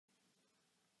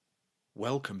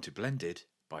Welcome to Blended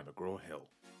by McGraw-Hill.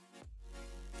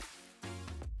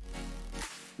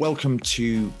 Welcome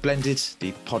to Blended,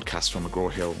 the podcast from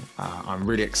McGraw-Hill. I'm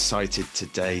really excited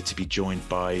today to be joined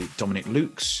by Dominic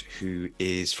Lukes, who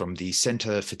is from the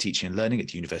Centre for Teaching and Learning at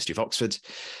the University of Oxford.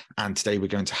 And today we're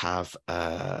going to have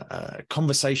a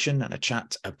conversation and a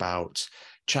chat about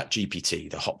ChatGPT,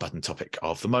 the hot button topic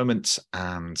of the moment,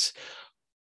 and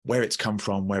where it's come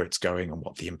from, where it's going, and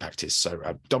what the impact is. So,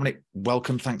 Dominic,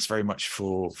 welcome. Thanks very much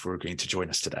for agreeing to join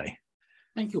us today.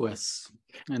 Thank you, Wes,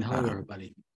 and hello,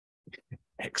 everybody.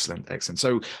 Excellent.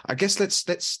 So, I guess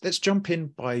let's jump in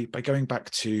by going back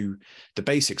to the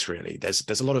basics. Really,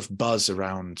 there's a lot of buzz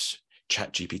around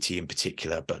ChatGPT in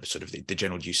particular, but sort of the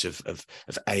general use of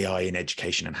AI in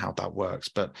education and how that works.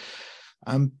 But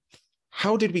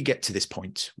how did we get to this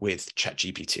point with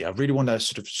ChatGPT? I really want to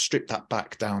sort of strip that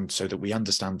back down so that we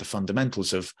understand the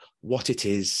fundamentals of what it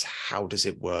is, how does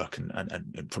it work,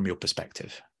 and from your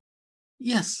perspective.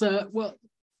 Yes, well,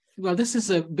 this has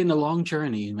been a long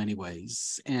journey in many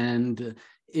ways, and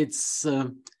it's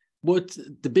what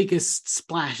the biggest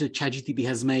splash that ChatGPT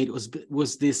has made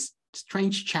was this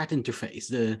strange chat interface,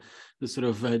 the sort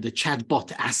of the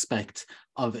chatbot aspect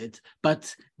of it.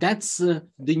 But that's the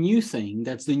new thing.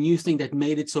 That's the new thing that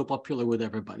made it so popular with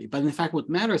everybody. But in fact, what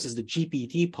matters is the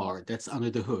GPT part that's under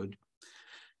the hood,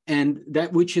 and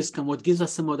that which is what gives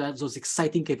us some of those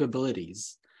exciting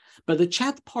capabilities. But the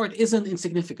chat part isn't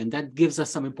insignificant. That gives us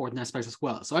some important aspects as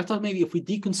well. So I thought maybe if we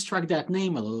deconstruct that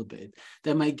name a little bit,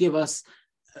 that might give us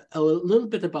a little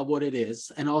bit about what it is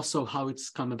and also how it's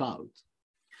come about.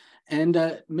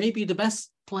 And maybe the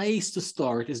best place to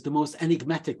start is the most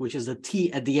enigmatic, which is the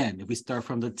T at the end. If we start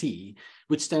from the T,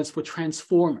 which stands for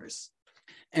transformers.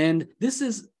 And this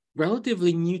is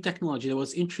relatively new technology that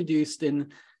was introduced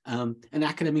in an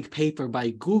academic paper by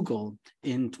Google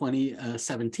in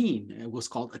 2017. It was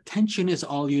called "Attention is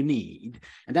All You Need."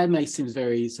 And that may seem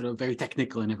very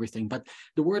technical and everything, but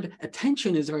the word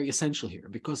attention is very essential here,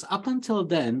 because up until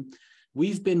then,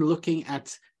 we've been looking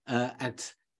at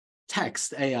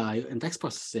text AI and text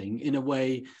processing in a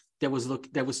way that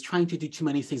was trying to do too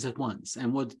many things at once.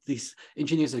 And what these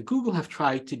engineers at Google have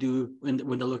tried to do when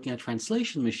they're looking at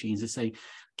translation machines is say,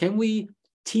 can we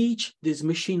teach this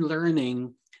machine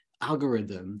learning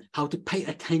algorithm how to pay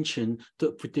attention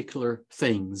to particular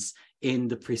things in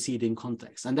the preceding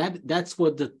context? And that's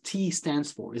what the T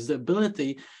stands for, is the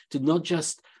ability to not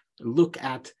just look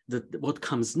at what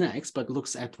comes next, but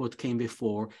looks at what came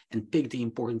before and pick the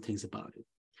important things about it.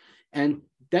 And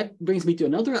that brings me to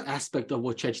another aspect of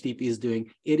what ChatGPT is doing.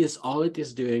 All it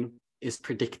is doing is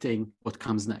predicting what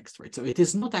comes next, right? So it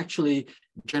is not actually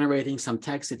generating some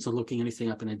text. It's not looking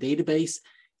anything up in a database.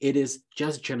 It is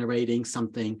just generating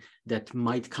something that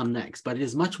might come next. But it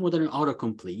is much more than an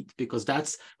autocomplete, because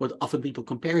that's what often people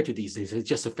compare it to these days. It's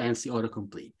just a fancy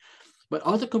autocomplete. But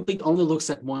autocomplete only looks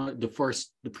at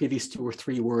the previous 2 or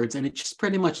 3 words, and it just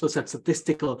pretty much looks at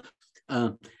statistical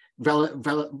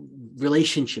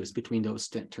relationships between those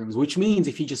terms, which means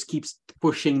if you just keep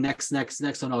pushing next on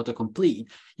autocomplete,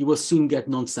 you will soon get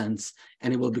nonsense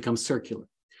and it will become circular.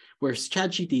 Whereas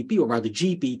ChatGPT, or rather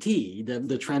GPT,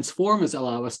 the transformers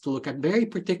allow us to look at very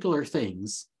particular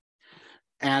things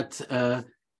in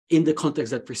the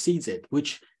context that precedes it,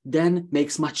 which then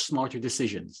makes much smarter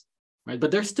decisions. Right?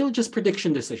 But they're still just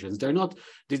prediction decisions.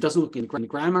 It doesn't look at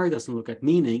grammar, it doesn't look at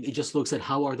meaning, it just looks at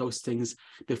how are those things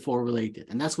before related.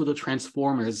 And that's what the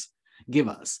transformers give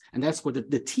us. And that's what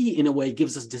the T, in a way,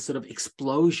 gives us this sort of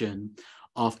explosion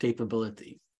of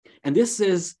capability. And this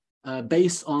is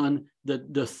based on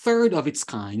the third of its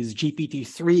kind. Is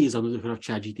GPT-3 is under the hood of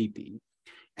ChatGPT.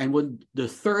 And what the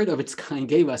third of its kind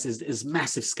gave us is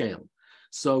massive scale.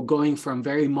 So going from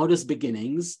very modest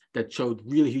beginnings that showed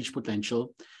really huge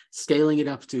potential, scaling it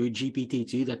up to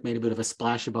GPT-2 that made a bit of a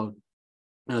splash about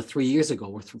 3 years ago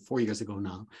or 4 years ago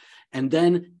now. And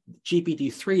then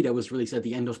GPT-3 that was released at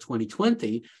the end of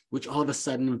 2020, which all of a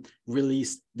sudden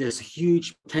released this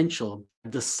huge potential,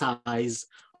 the size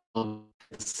of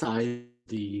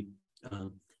the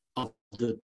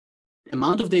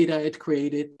amount of data it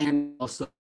created, and also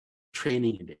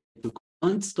training it. It took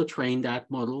months to train that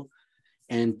model,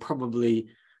 and probably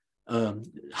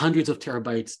hundreds of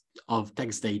terabytes of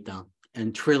text data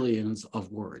and trillions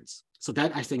of words. So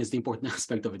that, I think, is the important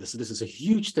aspect of it. So this is a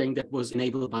huge thing that was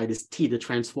enabled by this T, the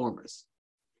transformers.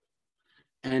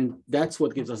 And that's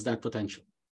what gives us that potential.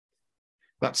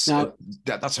 That's a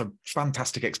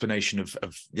fantastic explanation of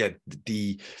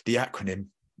the acronym.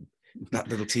 That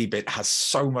little T bit has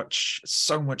so much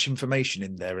information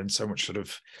in there, and so much sort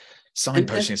of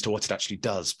signposting as to what it actually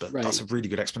does. But right. That's a really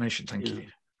good explanation. Thank you.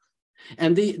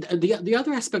 And the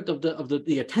other aspect of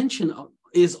the attention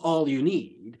is all you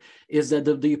need, is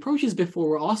that the approaches before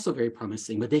were also very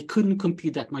promising, but they couldn't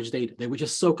compute that much data. They were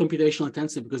just so computational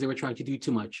intensive because they were trying to do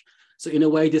too much. So in a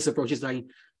way, this approach is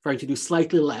trying to do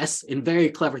slightly less in very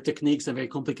clever techniques and very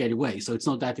complicated ways. So it's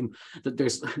not that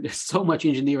there's so much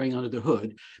engineering under the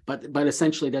hood, but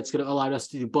essentially that's going to allow us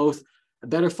to do both a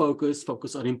better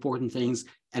focus on important things,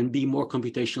 and be more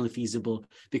computationally feasible,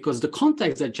 because the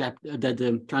context that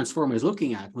the transformer is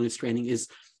looking at when it's training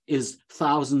is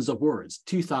thousands of words,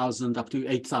 2,000 up to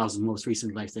 8,000 most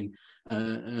recently, I think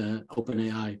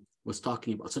OpenAI was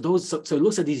talking about. So it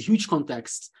looks at these huge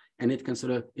contexts, and it can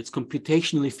it's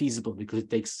computationally feasible because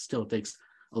it still takes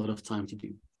a lot of time to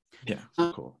do. Yeah,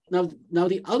 cool. Now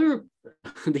the other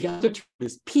term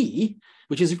is P,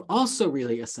 which is also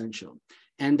really essential.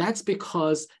 And that's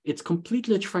because it's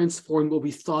completely transformed what we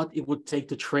thought it would take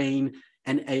to train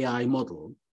an AI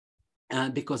model,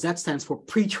 because that stands for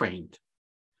pre-trained.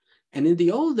 And in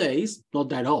the old days, not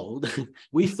that old,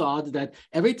 we thought that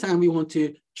every time we want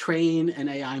to train an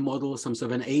AI model, some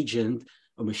sort of an agent,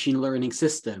 a machine learning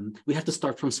system, we have to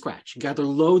start from scratch, gather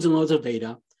loads and loads of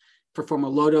data, perform a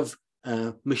lot of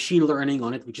machine learning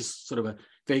on it, which is sort of a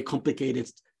very complicated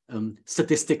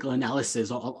statistical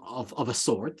analysis of a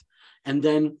sort. And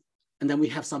then we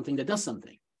have something that does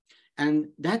something. And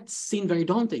that seemed very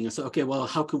daunting. And so, okay, well,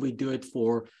 how could we do it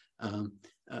for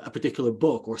a particular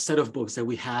book or set of books that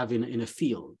we have in a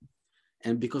field?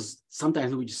 And because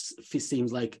sometimes it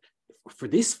seems like for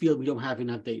this field, we don't have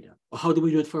enough data. Or how do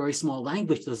we do it for a very small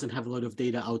language that doesn't have a lot of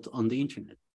data out on the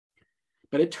internet?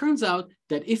 But it turns out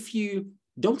that if you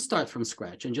don't start from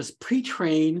scratch and just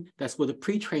pre-train, that's what the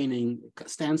pre-training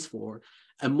stands for,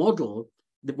 a model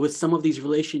with some of these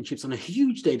relationships on a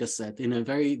huge data set in a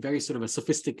very, very sort of a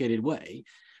sophisticated way,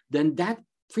 then that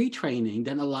pre-training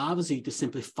then allows you to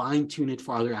simply fine-tune it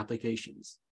for other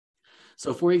applications.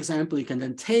 So for example, you can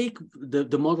then take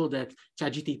the model that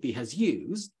ChatGPT has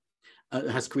used,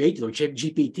 has created, or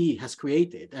GPT has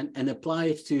created, and apply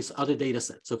it to other data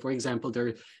sets. So for example,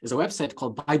 there is a website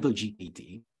called Bible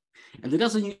GPT, and it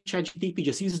doesn't use ChatGPT,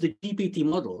 just uses the GPT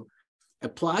model,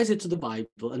 applies it to the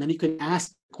Bible, and then you can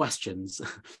ask questions.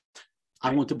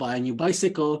 I want to buy a new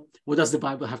bicycle. What does the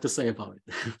Bible have to say about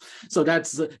it? So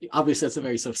that's obviously that's a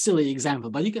very sort of silly example,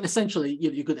 but you can essentially,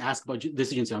 you could ask about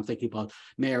decisions. I'm thinking about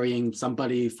marrying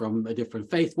somebody from a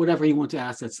different faith, whatever you want to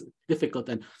ask that's difficult,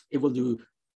 and it will do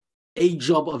a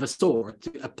job of a sort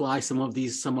to apply some of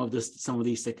these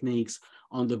techniques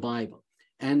on the Bible.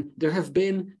 And there have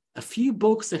been a few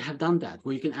books that have done that,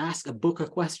 where you can ask a book a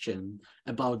question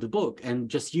about the book, and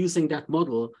just using that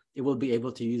model, it will be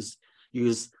able to use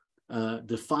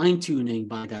the fine-tuning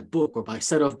by that book, or by a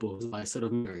set of books, by a set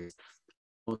of memories.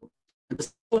 And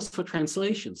this was for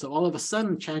translation. So all of a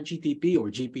sudden, ChatGPT or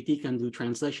GPT can do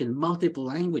translation in multiple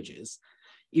languages,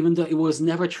 even though it was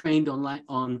never trained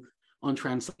on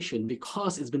translation,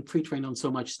 because it's been pre-trained on so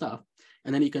much stuff.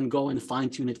 And then you can go and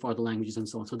fine-tune it for other languages and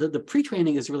so on. So the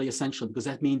pre-training is really essential, because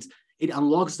that means it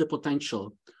unlocks the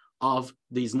potential of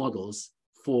these models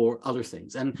for other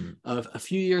things. And a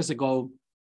few years ago,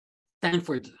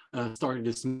 Stanford started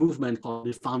this movement called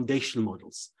the foundation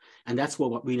models. And that's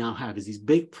what we now have, is these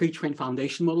big pre-trained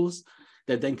foundation models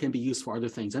that then can be used for other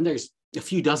things. And there's a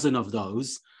few dozen of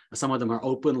those. Some of them are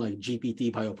open, like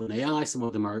GPT by OpenAI. Some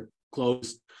of them are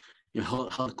closed,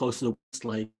 held close to the West,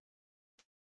 like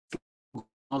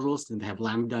models, and they have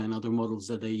Lambda and other models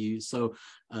that they use. So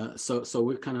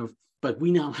we're kind of, but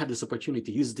we now have this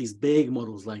opportunity to use these big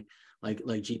models like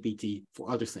GPT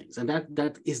for other things, and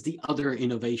that is the other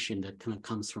innovation that kind of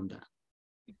comes from that.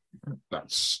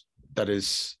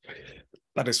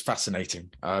 That is fascinating.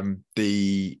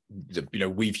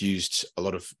 We've used a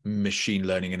lot of machine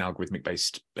learning and algorithmic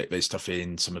based stuff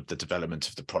in some of the development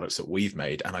of the products that we've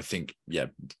made. And I think,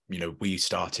 we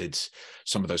started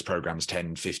some of those programs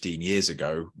 10, 15 years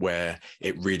ago, where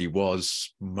it really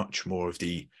was much more of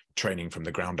the training from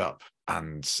the ground up,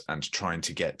 and trying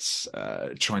to get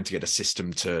a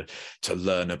system to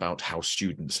learn about how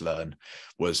students learn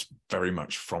was very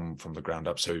much from the ground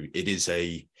up. So it is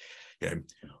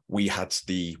we have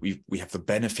the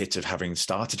benefit of having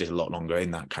started it a lot longer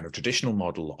in that kind of traditional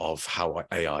model of how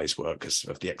AIs work, because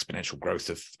of the exponential growth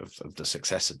of the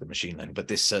success of the machine learning. But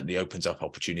this certainly opens up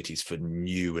opportunities for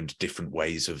new and different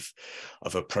ways of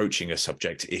approaching a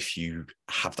subject, if you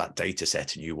have that data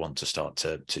set and you want to start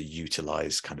to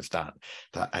utilize kind of that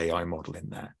AI model in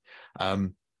there.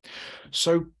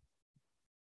 So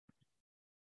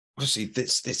obviously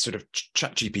this sort of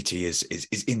ChatGPT is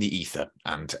in the ether,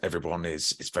 and everyone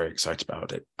is very excited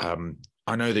about it.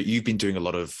 I know that you've been doing a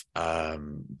lot of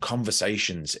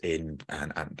conversations and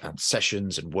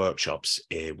sessions and workshops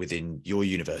within your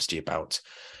university about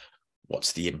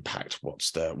what's the impact,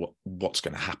 what's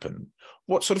going to happen.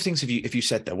 What sort of things have you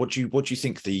said there? What do you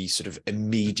think the sort of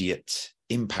immediate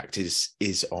impact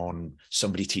is on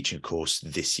somebody teaching a course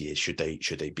this year? Should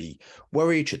they be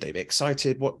worried? Should they be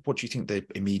excited? What do you think the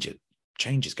immediate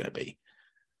change is going to be?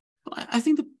 I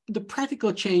think the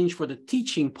practical change for the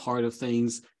teaching part of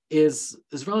things is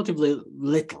relatively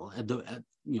little at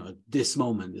this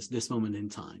moment in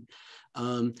time.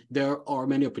 There are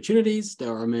many opportunities,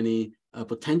 there are many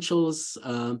potentials,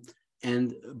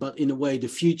 but in a way, the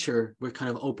future, we're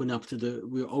kind of open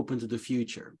to the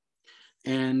future.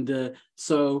 And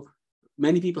so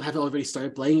many people have already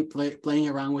started playing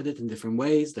around with it in different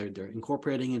ways. They're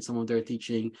incorporating in some of their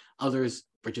teaching. Others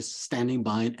are just standing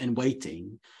by and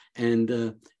waiting.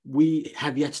 And we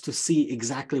have yet to see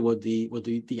exactly what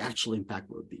the actual impact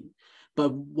will be.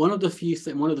 But one of the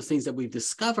things that we've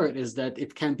discovered is that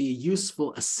it can be a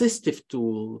useful assistive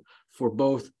tool for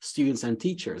both students and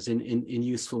teachers in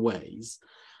useful ways.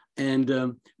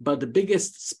 And but the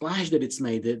biggest splash that it's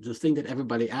made, the thing that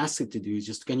everybody asks it to do is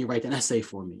just, can you write an essay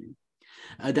for me?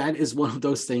 That is one of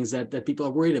those things that people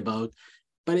are worried about.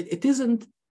 But it isn't.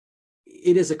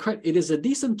 It is a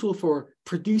decent tool for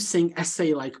producing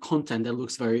essay-like content that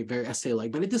looks very, very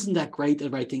essay-like, but it isn't that great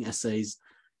at writing essays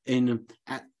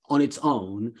on its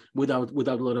own without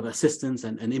a lot of assistance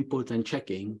and input and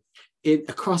checking it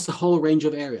across a whole range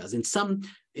of areas. In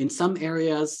some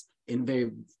areas, in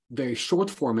very, very short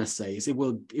form essays, it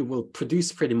will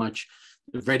produce pretty much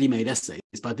ready-made essays.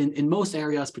 But in most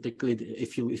areas, particularly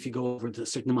if you go over a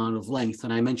certain amount of length,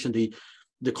 and I mentioned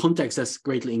the context has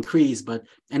greatly increased, but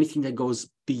anything that goes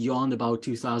beyond about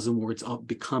 2,000 words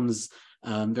becomes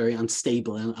very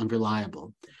unstable and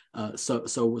unreliable. So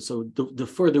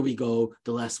the further we go,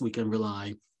 the less we can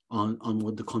rely on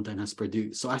what the content has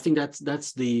produced. So I think that's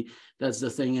the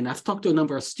thing. And I've talked to a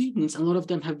number of students, and a lot of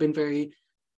them have been very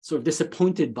sort of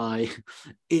disappointed by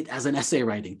it as an essay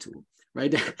writing tool,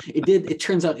 right? It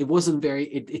turns out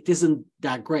it isn't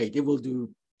that great. It will do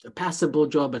a passable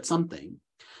job at something,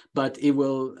 but it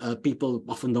will, people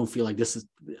often don't feel like this is,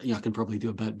 I can probably do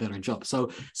a better job.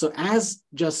 So as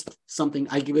just something,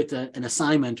 I give it an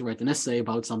assignment to write an essay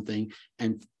about something,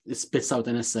 and it spits out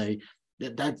an essay,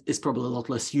 that is probably a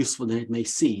lot less useful than it may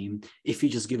seem if you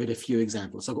just give it a few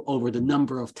examples. So over the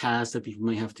number of tasks that people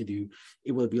may have to do,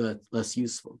 it will be less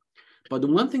useful. But the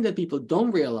one thing that people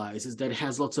don't realize is that it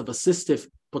has lots of assistive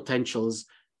potentials,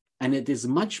 and it is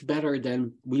much better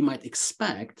than we might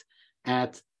expect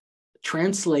at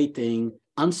translating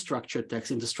unstructured text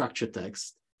into structured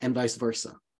text and vice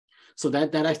versa. So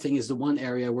that I think is the one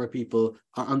area where people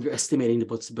are underestimating the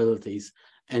possibilities,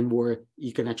 and where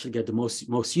you can actually get the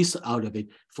most use out of it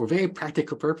for very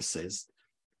practical purposes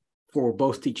for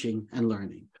both teaching and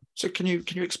learning. So can you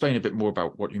explain a bit more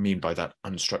about what you mean by that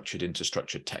unstructured into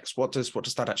structured text? What does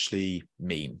that actually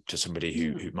mean to somebody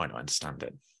who might not understand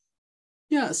it?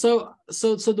 Yeah. So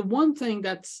the one thing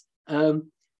that's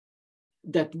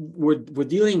that we're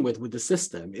dealing with the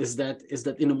system is that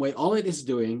in a way, all it is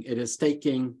doing, it is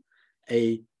taking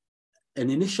an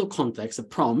initial context, a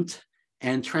prompt,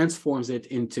 and transforms it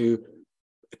into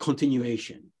a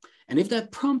continuation. And if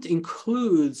that prompt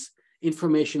includes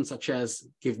information such as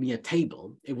give me a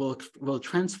table, it will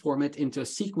transform it into a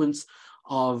sequence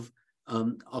of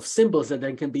symbols that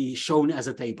then can be shown as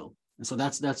a table. And so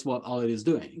that's what all it is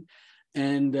doing.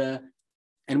 And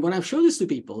when I've shown this to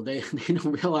people, they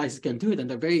don't realize it can do it, and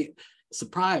they're very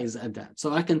surprised at that.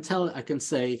 So I can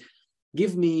say,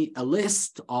 give me a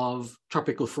list of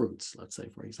tropical fruits, let's say,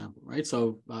 for example, right?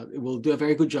 So it will do a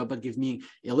very good job, but give me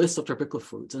a list of tropical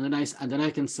fruits. And then I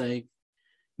can say,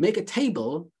 make a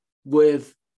table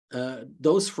with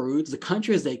those fruits, the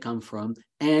countries they come from,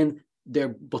 and their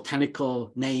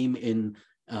botanical name in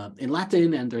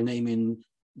Latin and their name in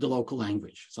the local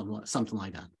language, something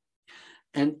like that.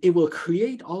 And it will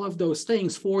create all of those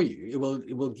things for you.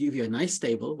 It will give you a nice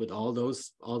table with all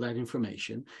that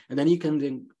information, and then you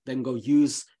can then go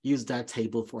use that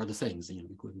table for other things,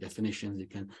 including definitions.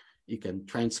 You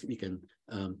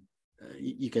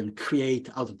can create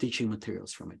other teaching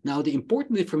materials from it. Now, the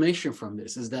important information from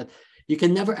this is that you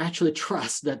can never actually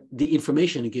trust that the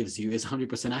information it gives you is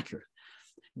 100% accurate,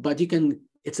 but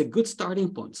it's a good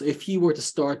starting point. So if you were to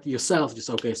start yourself, just,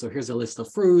 okay, so here's a list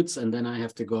of fruits, and then I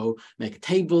have to go make a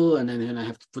table, and then I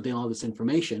have to put in all this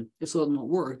information, it's a lot more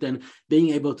work than being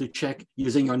able to check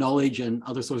using your knowledge and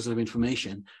other sources of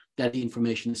information that the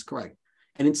information is correct.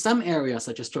 And in some areas,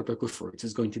 such as tropical fruits,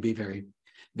 it's going to be very,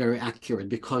 very accurate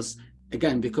because,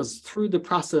 again, because through the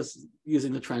process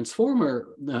using the transformer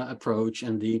approach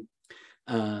and the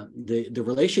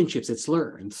relationships it's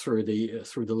learned through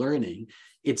the learning,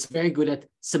 it's very good at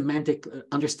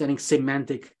understanding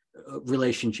semantic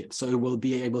relationships. So it will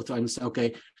be able to understand,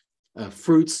 okay,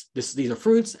 fruits, these are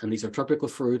fruits and these are tropical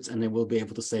fruits, and then we'll be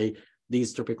able to say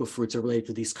these tropical fruits are related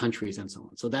to these countries and so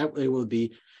on. So that it will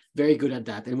be very good at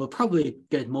that, and we'll probably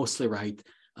get it mostly right,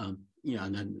 and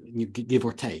then you give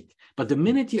or take. But the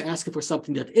minute you ask it for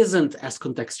something that isn't as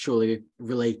contextually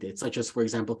related, such as, for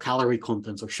example, calorie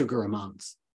contents or sugar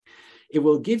amounts, it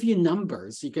will give you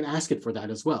numbers. You can ask it for that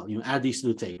as well. Add these to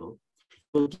the table.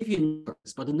 It will give you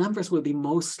numbers, but the numbers will be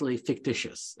mostly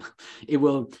fictitious. It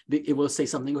will say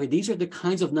something, okay, these are the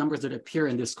kinds of numbers that appear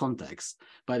in this context,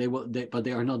 but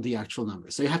they are not the actual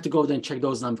numbers. So you have to go then check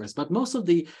those numbers. But most of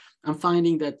I'm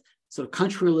finding that sort of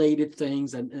country-related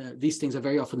things, and these things are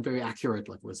very often very accurate,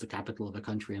 like what's the capital of a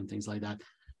country and things like that.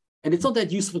 And it's not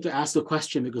that useful to ask the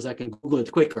question because I can Google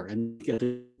it quicker and get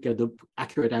the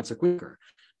accurate answer quicker.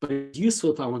 But it's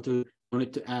useful if I wanted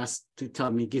to ask to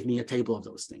tell me, give me a table of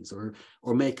those things, or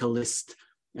make a list,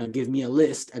 give me a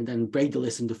list, and then break the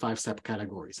list into 5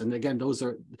 subcategories. And again,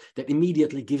 that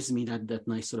immediately gives me that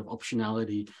nice sort of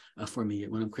optionality for me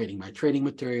when I'm creating my training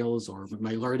materials or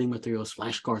my learning materials,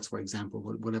 flashcards, for example,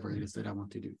 whatever it is that I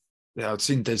want to do. Yeah, I've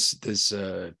seen there's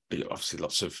obviously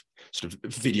lots of sort of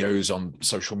videos on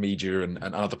social media and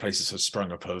other places have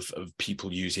sprung up of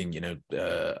people using,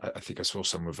 I think I saw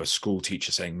some of a school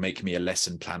teacher saying, make me a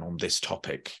lesson plan on this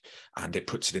topic, and it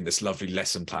puts it in this lovely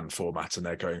lesson plan format, and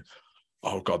they're going,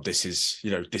 oh God, this is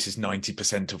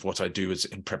 90% of what I do is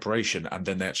in preparation. And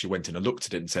then they actually went in and looked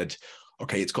at it and said,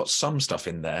 okay, it's got some stuff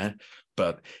in there,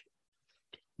 but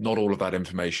not all of that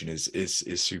information is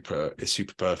super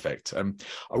perfect. I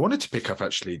wanted to pick up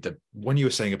actually when you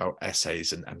were saying about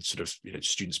essays and sort of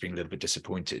students being a little bit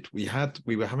disappointed.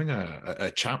 We were having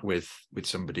a chat with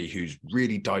somebody who's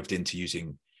really dived into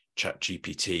using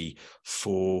ChatGPT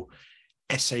for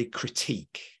essay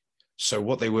critique. So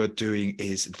what they were doing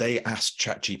is they asked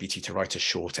ChatGPT to write a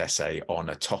short essay on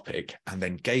a topic and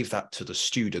then gave that to the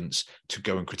students to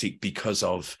go and critique because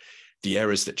of the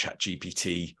errors that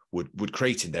ChatGPT would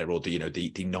create in there, or the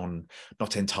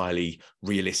not entirely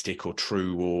realistic or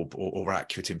true or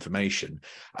accurate information,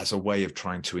 as a way of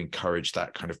trying to encourage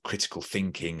that kind of critical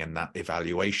thinking and that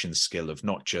evaluation skill of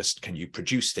not just can you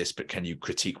produce this, but can you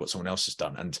critique what someone else has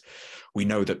done. And we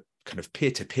know that kind of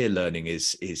peer-to-peer learning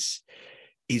is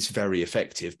very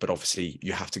effective, but obviously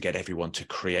you have to get everyone to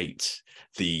create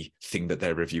the thing that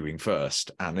they're reviewing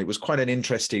first. And it was quite an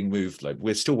interesting move. Like,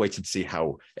 we're still waiting to see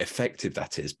how effective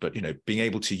that is, but being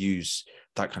able to use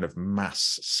that kind of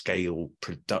mass scale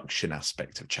production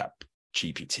aspect of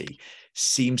ChatGPT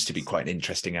seems to be quite an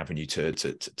interesting avenue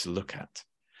to look at.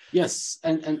 Yes,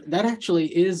 and that actually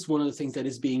is one of the things that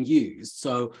is being used.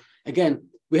 So again,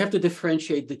 we have to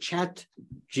differentiate the chat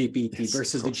GPT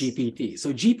versus the GPT.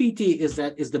 So GPT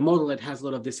is the model that has a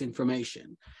lot of this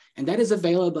information. And that is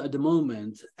available at the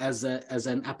moment as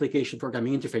an application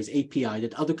programming interface, API,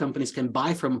 that other companies can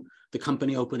buy from the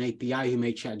company OpenAPI who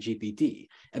made ChatGPT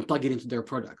and plug it into their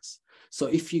products. So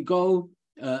if you go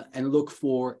and look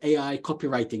for AI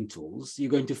copywriting tools, you're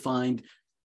going to find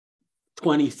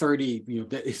 20, 30,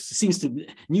 it seems to be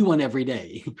new one every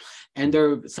day. And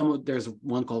there's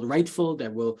one called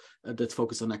Writeful that's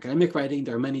focused on academic writing.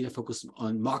 There are many that focus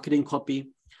on marketing copy.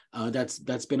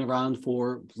 That's been around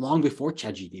for long before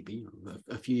ChatGPT,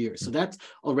 a few years. So that's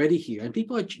already here. And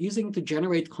people are using it to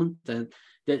generate content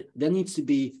that needs to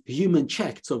be human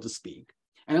checked, so to speak.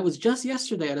 And I was just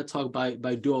yesterday at a talk by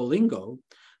Duolingo,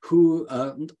 who,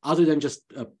 other than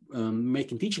just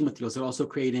making teaching materials, they're also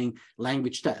creating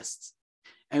language tests.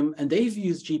 And they've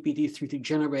used GPT-3 to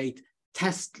generate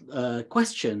test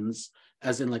questions,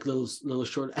 as in like little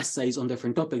short essays on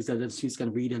different topics that the students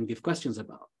can read and give questions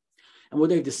about. And what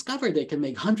they've discovered, they can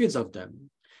make hundreds of them.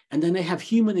 And then they have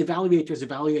human evaluators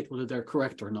evaluate whether they're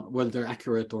correct or not, whether they're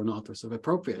accurate or not, or sort of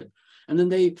appropriate. And then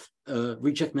they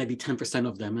reject maybe 10%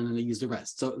 of them, and then they use the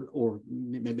rest. So, or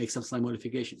make some slight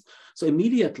modifications. So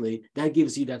immediately that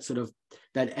gives you that sort of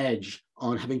that edge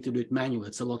on having to do it manually.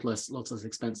 It's a lot less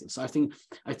expensive. So I think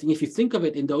if you think of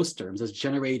it in those terms as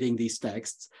generating these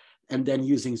texts and then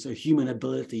using sort of human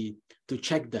ability to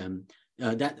check them,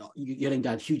 that you're getting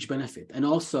that huge benefit. And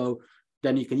also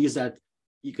then you can use that.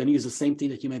 You can use the same thing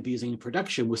that you might be using in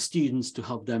production with students to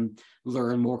help them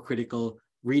learn more critical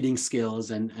reading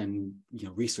skills and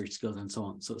research skills and so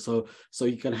on. So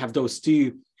you can have those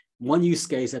two one use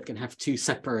case that can have two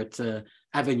separate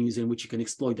avenues in which you can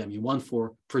exploit them. One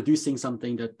for producing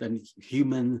something that then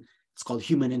it's called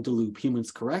human in the loop,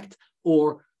 humans correct,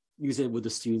 or use it with the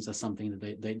students as something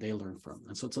that they learn from.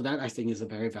 And so that I think is a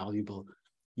very valuable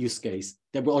use case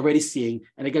that we're already seeing.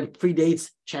 And again,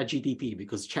 predates ChatGPT,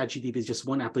 because ChatGPT is just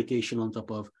one application on top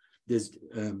of this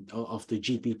of the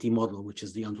GPT model, which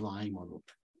is the underlying model.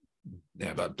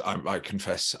 Yeah, but I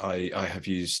confess I have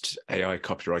used AI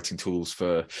copywriting tools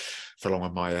for long,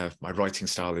 and my writing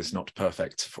style is not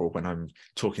perfect for when I'm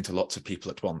talking to lots of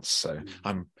people at once. So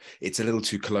it's a little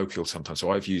too colloquial sometimes. So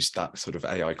I've used that sort of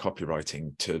AI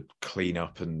copywriting to clean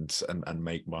up and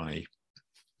make my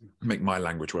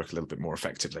language work a little bit more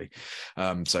effectively.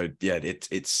 So yeah,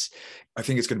 it's I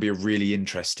think it's going to be a really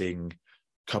interesting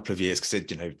couple of years,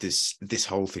 because this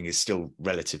whole thing is still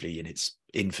relatively in its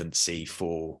infancy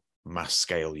for mass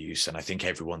scale use, and I think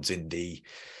everyone's in the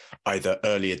either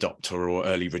early adopter or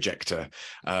early rejector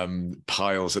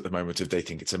piles at the moment. If they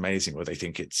think it's amazing or they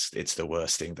think it's the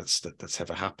worst thing that's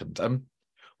ever happened.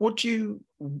 What do you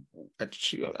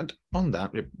actually, and on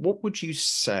that, what would you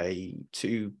say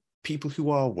to people who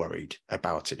are worried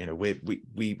about it?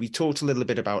 We talked a little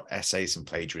bit about essays and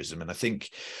plagiarism, and I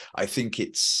think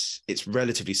it's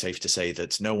relatively safe to say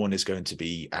that no one is going to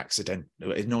be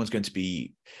no one's going to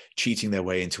be cheating their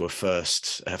way into a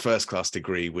first class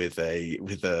degree with a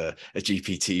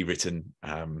GPT written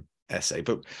essay.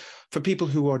 But for people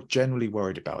who are generally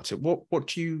worried about it, what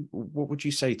would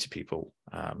you say to people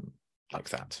like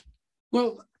that?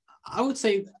 Well, I would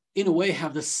say in a way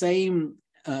have the same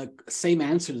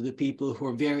answer to the people who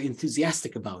are very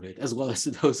enthusiastic about it, as well as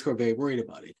to those who are very worried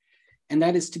about it. And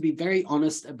that is to be very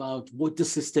honest about what the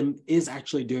system is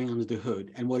actually doing under the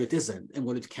hood and what it isn't, and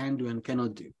what it can do and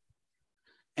cannot do.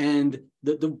 And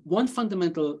the one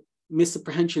fundamental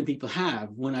misapprehension people have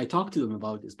when I talk to them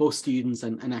about this, both students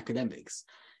and academics,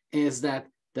 is that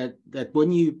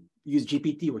when you use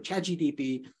GPT or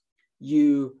ChatGPT,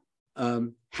 you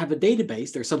have a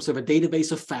database. There's some sort of a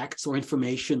database of facts or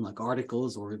information, like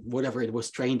articles or whatever it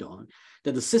was trained on,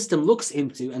 that the system looks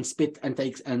into and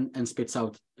spits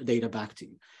out data back to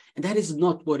you. And that is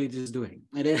not what it is doing.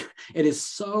 And it is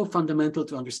so fundamental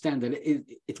to understand that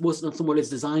it was not what it's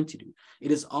designed to do.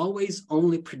 It is always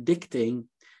only predicting.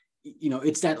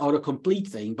 It's that autocomplete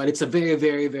thing, but it's a very,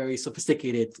 very, very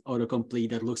sophisticated autocomplete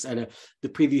that looks at the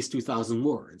previous 2,000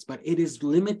 words, but it is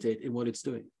limited in what it's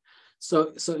doing.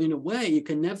 So in a way, you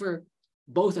can never,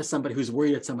 both as somebody who's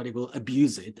worried that somebody will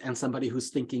abuse it and somebody who's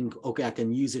thinking, okay, I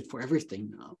can use it for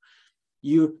everything now.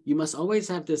 You must always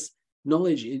have this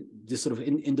knowledge, this sort of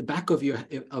in the back of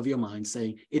your mind,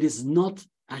 saying it is not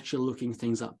actually looking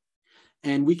things up,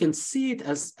 and we can see it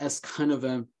as kind of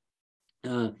a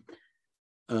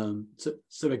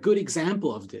so a good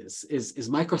example of this is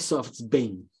Microsoft's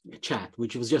Bing chat,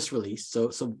 which was just released. So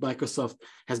Microsoft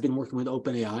has been working with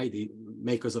OpenAI, the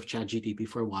makers of ChatGPT,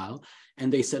 for a while,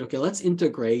 and they said, okay, let's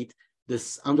integrate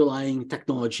this underlying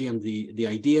technology and the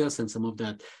ideas and some of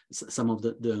the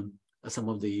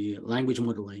language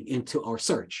modeling into our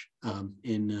search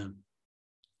in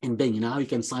Bing. And now you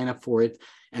can sign up for it,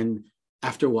 and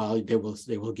after a while they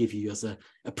will give you as a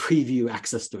preview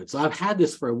access to it. So I've had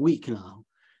this for a week now.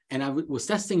 And I was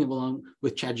testing it along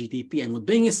with ChatGPT, and what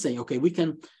Bing is saying, okay, we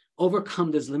can overcome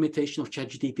this limitation of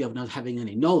ChatGPT of not having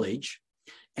any knowledge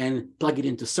and plug it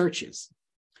into searches.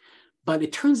 But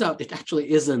it turns out it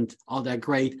actually isn't all that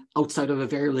great outside of a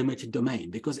very limited domain,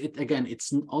 because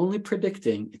it's only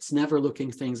predicting, it's never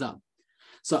looking things up.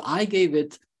 So I gave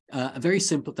it a very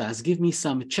simple task: give me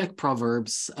some Czech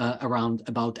proverbs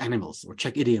about animals, or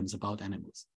Czech idioms about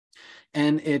animals.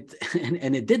 And it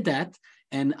did that.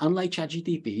 And unlike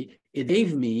ChatGPT, it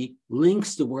gave me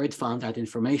links to where it found that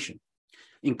information.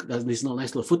 These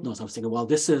nice little footnotes. I was thinking, well,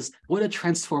 what a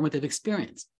transformative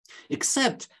experience.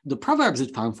 Except the proverbs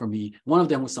it found for me, one of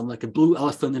them was something like a blue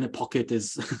elephant in a pocket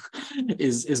is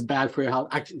bad for your health.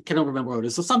 I cannot remember what it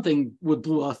is. So something with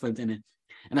blue elephant in it.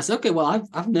 And I said, okay, well,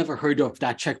 I've never heard of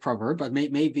that Czech proverb, but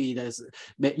maybe there's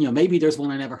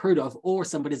one I never heard of, or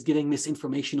somebody's giving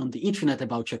misinformation on the internet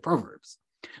about Czech proverbs.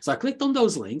 So I clicked on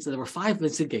those links, and there were 5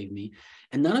 links it gave me,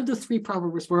 and none of the 3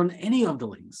 proverbs were on any of the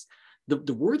links.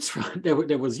 The words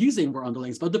that was using were on the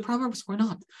links, but the proverbs were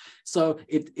not. So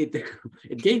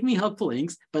it gave me helpful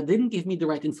links, but didn't give me the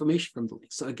right information from the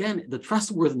links. So again, the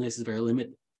trustworthiness is very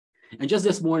limited. And just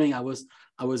this morning, I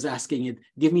was asking it,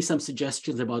 give me some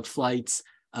suggestions about flights.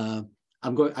 I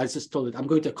just told it, I'm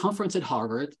going to a conference at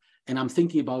Harvard, and I'm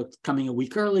thinking about coming a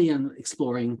week early and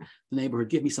exploring the neighborhood.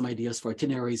 Give me some ideas for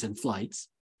itineraries and flights.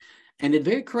 And it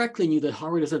very correctly knew that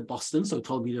Harvard is at Boston, so it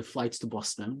told me the flights to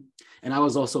Boston. And I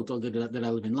was also told that I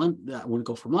live in London, that I want to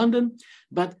go from London.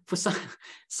 But for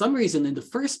some reason, in the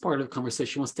first part of the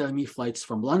conversation was telling me flights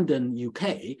from London,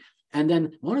 UK. And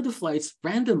then one of the flights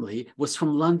randomly was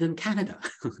from London, Canada.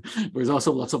 There's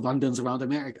also lots of Londons around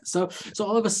America. So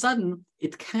all of a sudden,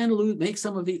 it can make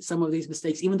some of these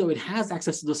mistakes, even though it has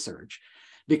access to the search.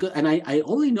 And I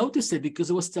only noticed it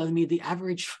because it was telling me the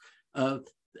average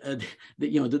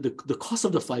the cost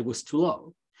of the flight was too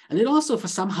low. And it also,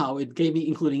 somehow, it gave me,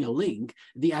 including a link,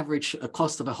 the average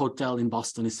cost of a hotel in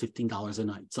Boston is $15 a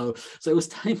night. So it was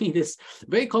telling me this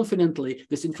very confidently,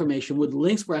 this information with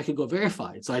links where I could go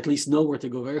verified. So I at least know where to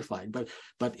go verified, but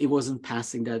it wasn't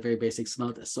passing that very basic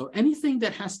smell test. So anything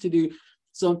that has to do,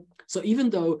 so even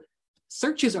though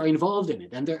searches are involved in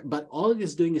it, but all it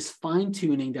is doing is fine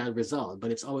tuning that result,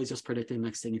 but it's always just predicting the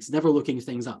next thing. It's never looking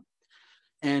things up.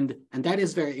 And that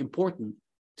is very important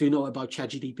to know about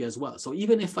ChatGPT as well. So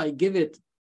even if I give it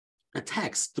a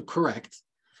text to correct,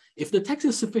 if the text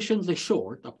is sufficiently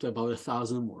short, up to about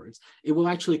 1,000 words, it will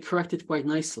actually correct it quite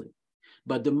nicely.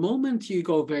 But the moment you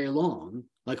go very long,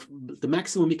 like the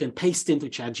maximum you can paste into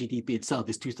ChatGPT itself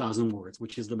is 2,000 words,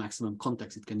 which is the maximum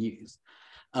context it can use.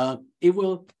 It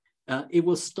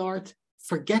will start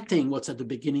forgetting what's at the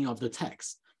beginning of the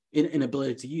text.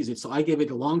 Inability to use it. So I gave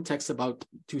it a long text about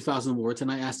 2,000 words,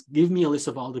 and I asked, give me a list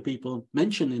of all the people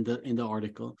mentioned in the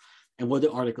article and what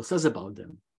the article says about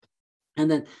them.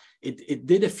 And then it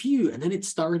did a few, and then it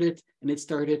started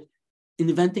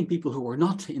inventing people who were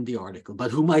not in the article,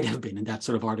 but who might have been in that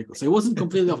sort of article. So it wasn't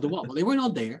completely off the wall, but they were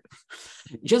not there,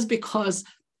 just because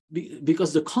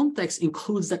the context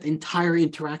includes that entire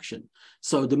interaction.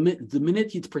 So the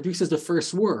minute it produces the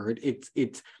first word,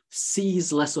 it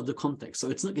sees less of the context. So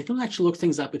it don't actually look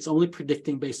things up. It's only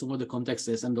predicting based on what the context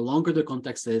is. And the longer the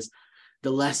context is, the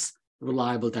less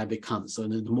reliable that becomes. So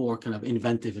the more kind of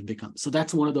inventive it becomes. So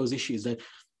that's one of those issues, that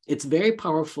it's very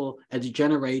powerful at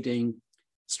generating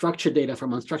structured data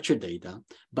from unstructured data,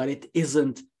 but it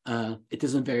isn't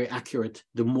very accurate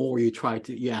the more you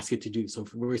ask it to do. So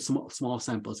for very small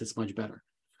samples, it's much better.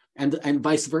 And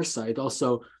vice versa. It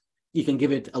also, you can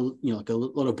give it like a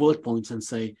lot of bullet points and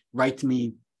say, write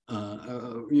me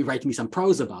some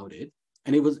prose about it.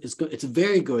 And it's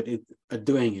very good at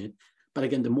doing it. But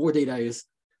again, the more data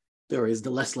there is, the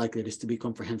less likely it is to be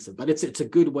comprehensive. But it's a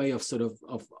good way of sort of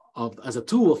as a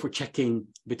tool for checking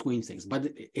between things. But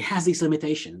it has these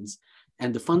limitations.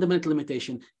 And the fundamental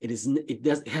limitation,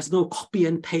 it has no copy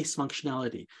and paste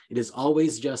functionality. It is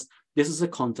always just, this is a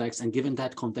context, and given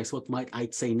that context, what might I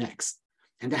say next?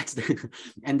 And that's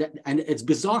and it's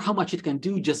bizarre how much it can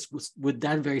do just with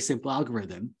that very simple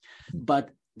algorithm.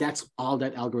 But that's all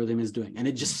that algorithm is doing. And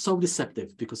it's just so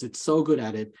deceptive because it's so good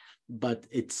at it, but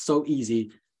it's so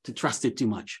easy to trust it too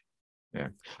much. Yeah,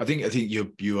 I think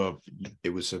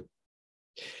it was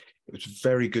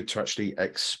very good to actually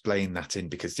explain that in,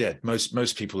 because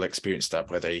most people experience that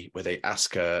where they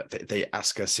ask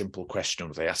a simple question,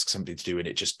 or they ask something to do and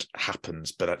it just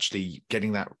happens. But actually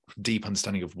getting that deep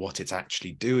understanding of what it's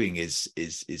actually doing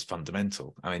is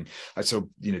fundamental. I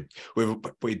mean,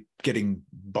 we're getting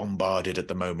bombarded at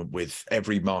the moment with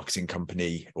every marketing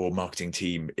company or marketing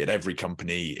team at every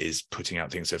company is putting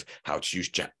out things of how to use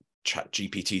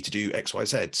ChatGPT to do X, Y,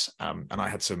 Z. And I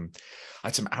had some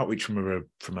outreach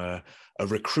from a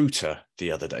recruiter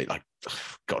the other day, like,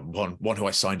 God, one who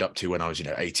I signed up to when I was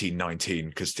 18, 19,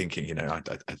 because thinking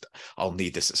I'll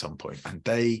need this at some point. And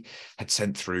they had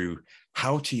sent through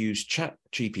how to use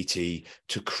ChatGPT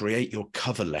to create your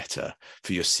cover letter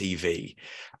for your CV.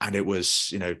 And it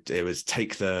was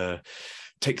take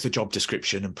the job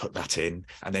description and put that in,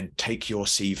 and then take your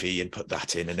CV and put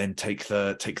that in, and then take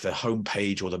the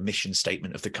homepage or the mission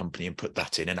statement of the company and put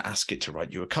that in, and ask it to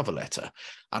write you a cover letter.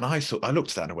 And I looked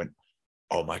at that and I went,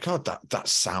 oh my God, that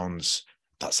sounds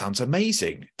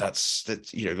amazing.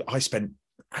 I spent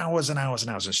hours and hours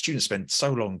and hours, and students spend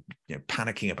so long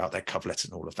panicking about their cover letter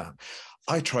and all of that.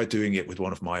 I tried doing it with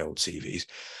one of my old CVs,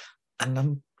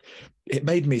 and it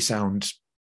made me sound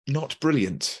not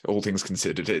brilliant, all things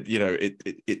considered.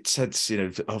 It said,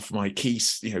 of my key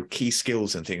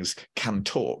skills and things, can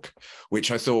talk, which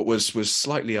I thought was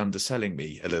slightly underselling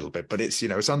me a little bit. But it's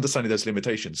understanding those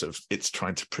limitations of it's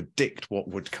trying to predict what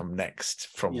would come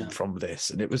next from this.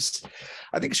 And I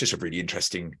think it's just a really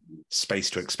interesting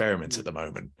space to experiment at the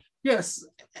moment. Yes,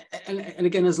 and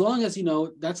again, as long as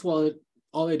that's what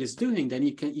all it is doing, then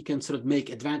you can sort of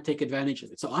take advantage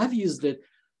of it. So I've used it.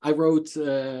 I wrote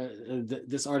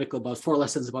this article about 4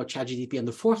 lessons about ChatGPT, and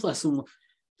the 4th lesson,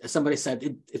 somebody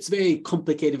said it's very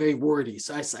complicated, very wordy.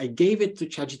 So I gave it to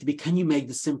ChatGPT. Can you make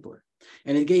this simpler?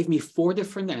 And it gave me 4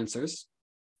 different answers.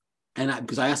 And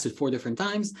because I asked it 4 different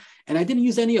times, and I didn't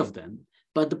use any of them.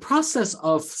 But the process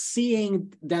of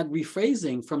seeing that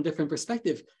rephrasing from different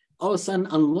perspectives all of a sudden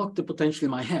unlocked the potential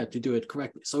in my head to do it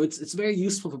correctly. So it's very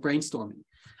useful for brainstorming.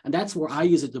 And that's where I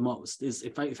use it the most, is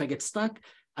if I get stuck,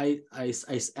 I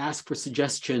ask for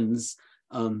suggestions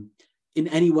in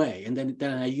any way, and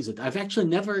then I use it. I've actually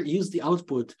never used the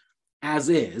output as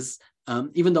is,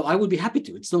 even though I would be happy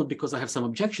to. It's not because I have some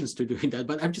objections to doing that,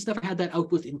 but I've just never had that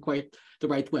output in quite the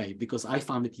right way because I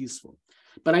found it useful.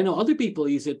 But I know other people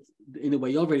use it in the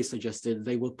way you already suggested.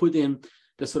 They will put in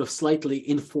the sort of slightly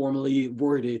informally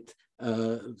worded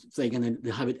thing, and then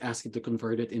they have it ask it to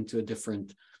convert it into a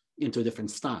different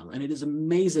style. And it is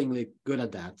amazingly good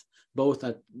at that, both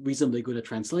at reasonably good at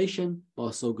translation, but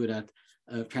also good at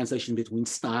translation between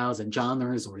styles and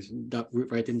genres, or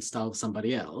right in the style of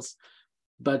somebody else.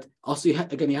 But also, you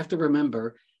have to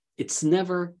remember, it's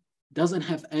never doesn't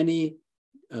have any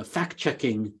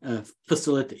fact-checking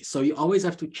facility. So you always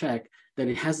have to check that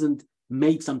it hasn't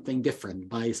made something different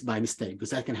by mistake,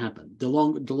 because that can happen. The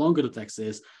longer the text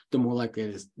is, the more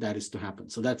likely that is to happen.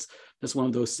 So that's one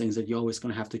of those things that you're always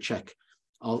going to have to check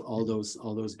all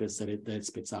those bits that it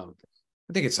spits out.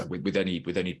 I think it's like with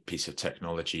any piece of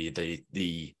technology,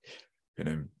 the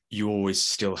you always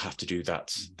still have to do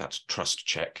that trust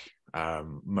check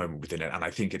moment within it, and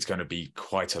I think it's going to be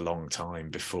quite a long time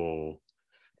before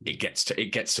it gets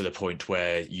to the point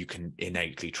where you can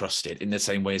innately trust it, in the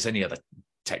same way as any other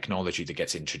technology that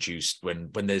gets introduced.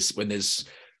 When there's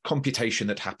computation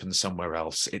that happens somewhere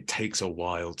else, it takes a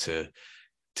while to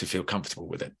feel comfortable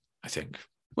with it, I think.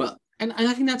 Well, and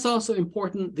I think that's also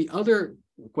important. The other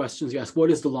questions you ask, what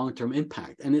is the long-term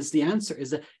impact? And the answer is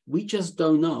that we just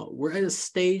don't know. We're at a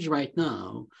stage right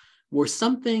now where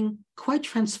something quite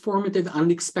transformative,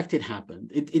 unexpected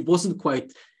happened. It wasn't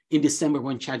quite in December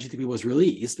when ChatGPT was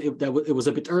released. It was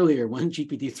a bit earlier when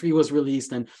GPT-3 was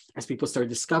released, and as people started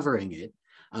discovering it.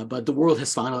 But the world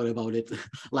has found out about it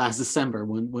last December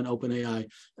when OpenAI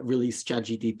released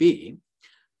ChatGPT.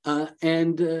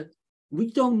 And we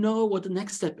don't know what the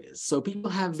next step is. So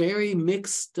people have very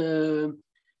mixed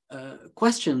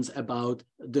questions about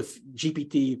the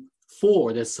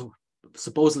GPT-4 that's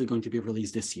supposedly going to be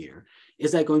released this year.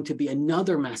 Is that going to be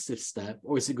another massive step,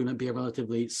 or is it going to be a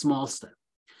relatively small step?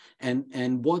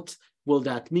 And what will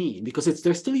that mean? Because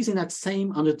they're still using that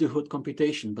same under the hood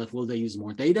computation, but will they use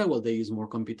more data? Will they use more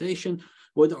computation?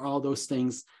 What are all those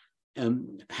things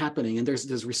happening? And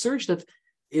there's research that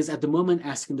is at the moment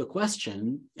asking the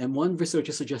question, and one researcher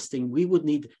is suggesting we would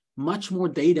need much more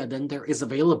data than there is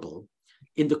available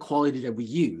in the quality that we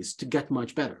use to get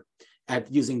much better at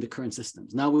using the current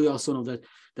systems. Now we also know that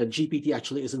GPT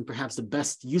actually isn't perhaps the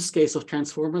best use case of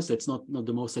transformers. It's not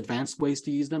the most advanced ways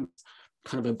to use them. It's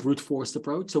kind of a brute force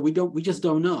approach. So we just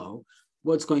don't know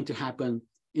what's going to happen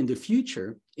in the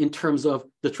future in terms of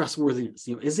the trustworthiness.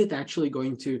 Is it actually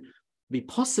going to be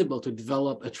possible to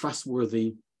develop a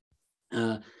trustworthy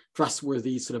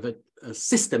sort of a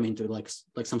system into like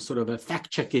some sort of a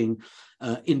fact-checking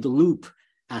in the loop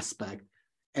aspect?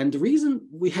 And the reason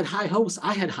we had high hopes,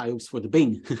 I had high hopes for the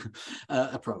Bing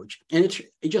approach. And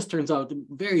it just turns out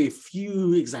very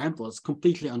few examples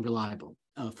completely unreliable,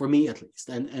 for me at least.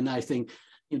 And I think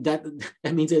that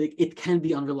means that it can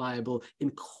be unreliable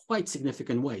in quite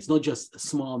significant ways, not just a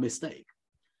small mistake.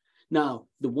 Now,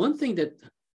 the one thing that,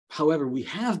 however, we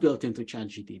have built into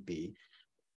ChatGPT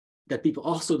that people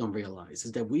also don't realize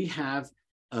is that we have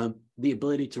the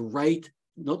ability to write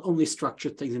not only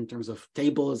structured things in terms of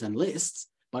tables and lists,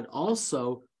 but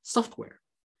also software.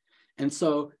 And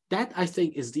so that, I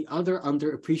think, is the other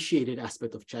underappreciated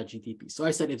aspect of ChatGPT. So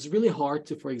I said it's really hard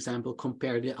to, for example,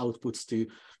 compare the outputs to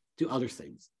other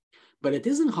things. But it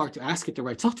isn't hard to ask it to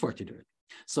write software to do it.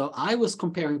 So I was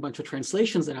comparing a bunch of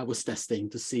translations that I was testing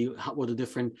to see what the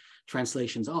different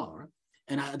translations are.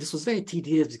 And this was very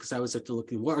tedious because I was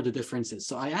looking, what are the differences?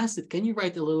 So I asked it, can you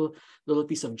write a little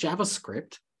piece of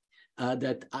JavaScript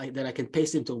that I can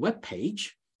paste into a web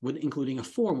page, including a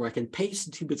form where I can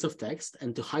paste 2 bits of text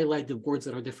and to highlight the words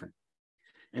that are different.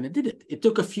 And it did it. It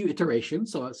took a few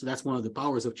iterations. So that's one of the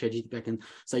powers of ChatGPT. I can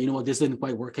say, you know what, this didn't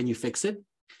quite work. Can you fix it?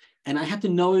 And I had to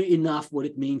know enough what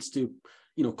it means to,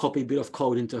 copy a bit of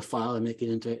code into a file and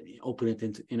open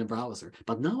it in a browser.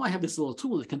 But now I have this little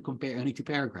tool that can compare any 2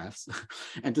 paragraphs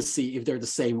and to see if they're the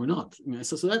same or not.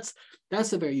 So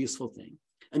that's a very useful thing.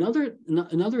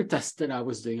 Another test that I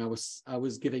was doing, I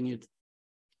was giving it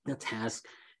a task.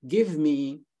 Give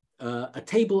me a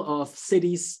table of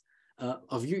cities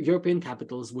of European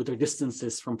capitals with their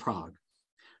distances from Prague.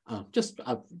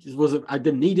 I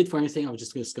didn't need it for anything. I was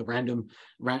just a random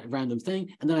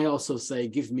thing. And then I also say,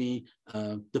 give me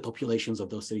the populations of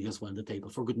those cities as well in the table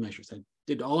for good measures. I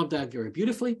did all of that very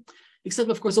beautifully, except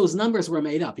of course those numbers were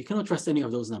made up. You cannot trust any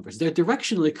of those numbers. They're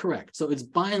directionally correct. So it's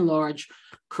by and large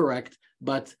correct,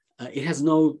 but it has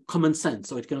no common sense.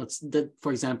 So it cannot,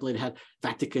 for example, it had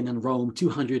Vatican and Rome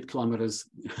 200 kilometers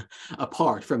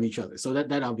apart from each other. So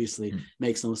that obviously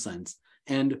makes no sense.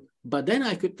 But then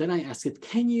I asked it,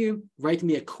 can you write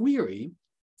me a query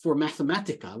for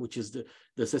Mathematica, which is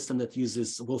the system that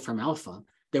uses Wolfram Alpha,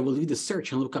 that will do the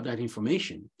search and look up that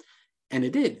information. And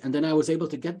it did. And then I was able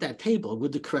to get that table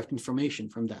with the correct information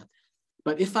from that.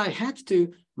 But if I had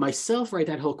to myself write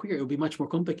that whole query, it would be much more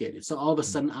complicated. So all of a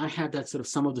sudden I had that sort of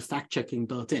some of the fact checking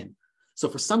built in. So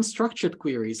for some structured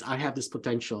queries, I have this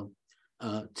potential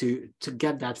to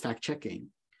get that fact checking.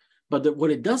 But what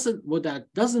that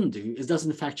doesn't do is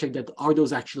doesn't fact check that are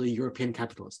those actually European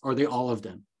capitals? Are they all of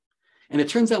them? And it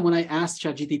turns out when I asked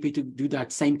ChatGPT to do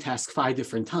that same task 5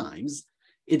 different times,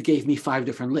 it gave me 5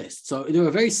 different lists. So they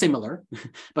were very similar,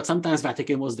 but sometimes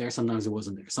Vatican was there, sometimes it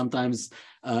wasn't there. Sometimes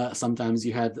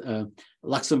you had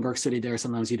Luxembourg City there,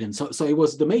 sometimes you didn't. So it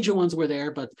was the major ones were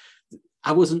there, but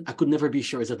I could never be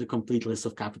sure is that the complete list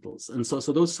of capitals. And so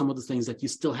those are some of the things that you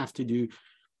still have to do,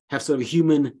 have sort of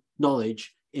human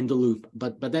knowledge in the loop.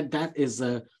 But that is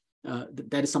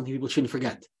something people shouldn't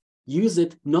forget. Use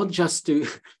it not just to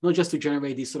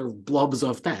generate these sort of blobs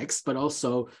of text, but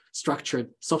also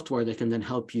structured software that can then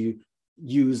help you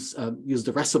use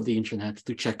the rest of the internet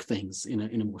to check things in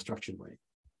a more structured way.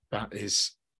 That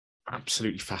is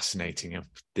absolutely fascinating. Of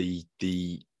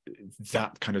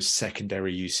that kind of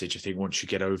secondary usage, I think once you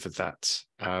get over that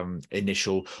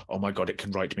initial, oh my God, it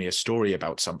can write me a story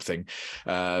about something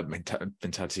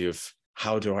mentality of,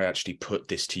 how do I actually put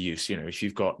this to use? You know, if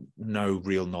you've got no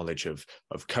real knowledge of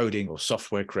coding or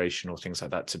software creation or things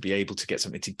like that, to be able to get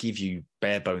something to give you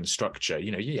bare bones structure,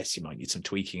 you know, yes, you might need some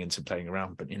tweaking and some playing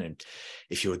around, but, you know,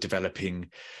 if you've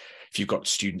got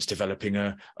students developing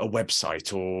a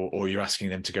website or you're asking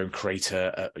them to go and create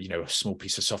a small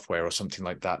piece of software or something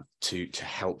like that to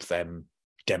help them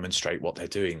demonstrate what they're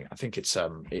doing, I think it's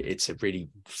a really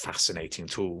fascinating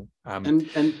tool.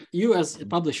 And you as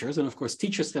publishers and of course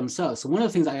teachers themselves. So one of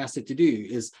the things I asked it to do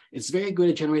is it's very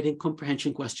good at generating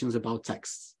comprehension questions about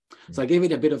texts. So I gave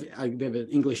it a bit of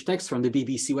English text from the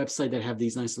BBC website that have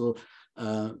these nice little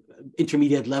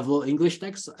intermediate level English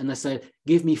text, and I said,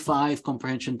 give me 5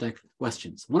 comprehension text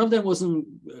questions. One of them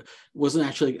wasn't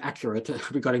actually accurate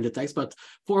regarding the text, but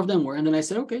 4 of them were. And then I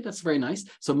said, okay, that's very nice.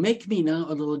 So make me now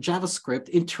a little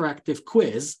JavaScript interactive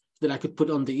quiz that I could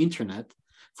put on the internet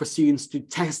for students to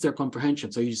test their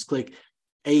comprehension. So you just click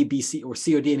A, B, C, or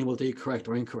C or D, and it will tell you correct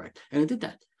or incorrect. And it did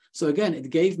that. So again, it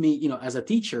gave me, as a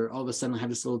teacher, all of a sudden I have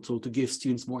this little tool to give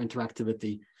students more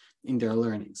interactivity in their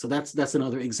learning. So that's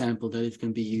another example that it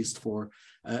can be used for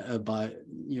by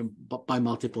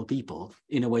multiple people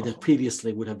in a way that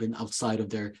previously would have been outside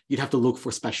of you'd have to look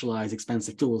for specialized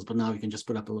expensive tools, but now you can just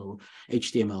put up a little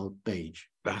HTML page.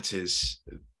 That is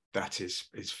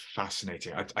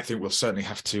fascinating. I think we'll certainly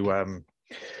have to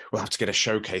get a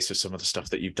showcase of some of the stuff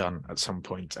that you've done at some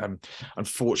point.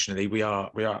 Unfortunately, we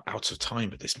are out of time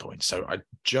at this point. So I'd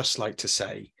just like to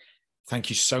say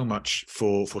thank you so much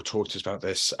for talking to us about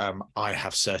this. I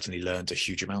have certainly learned a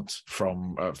huge amount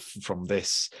from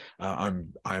this.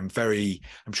 I'm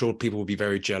sure people will be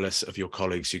very jealous of your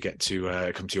colleagues who get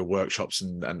to come to your workshops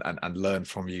and learn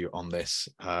from you on this.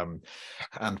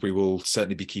 And we will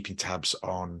certainly be keeping tabs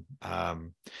on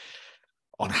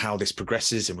how this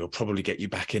progresses, and we'll probably get you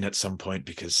back in at some point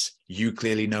because you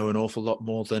clearly know an awful lot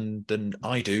more than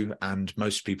I do, and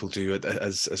most people do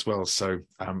as well. So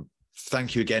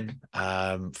thank you again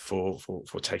for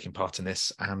taking part in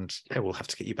this, and we'll have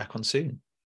to get you back on soon.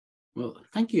 Well,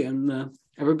 thank you, and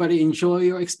everybody enjoy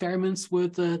your experiments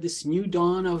with this new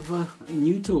dawn of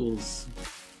new tools.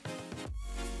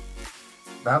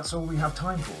 That's all we have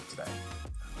time for today.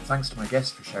 Thanks to my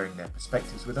guests for sharing their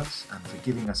perspectives with us and for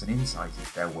giving us an insight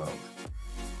into their world.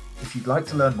 If you'd like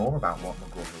to learn more about what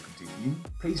McGraw-Hill can do for you,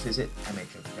 please visit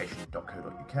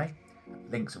mheducation.co.uk.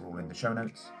 Links are all in the show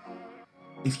notes.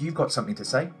 If you've got something to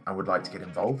say and would like to get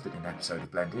involved in an episode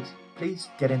of Blended, please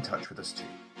get in touch with us too.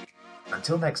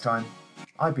 Until next time,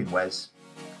 I've been Wes,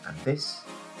 and this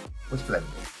was Blended.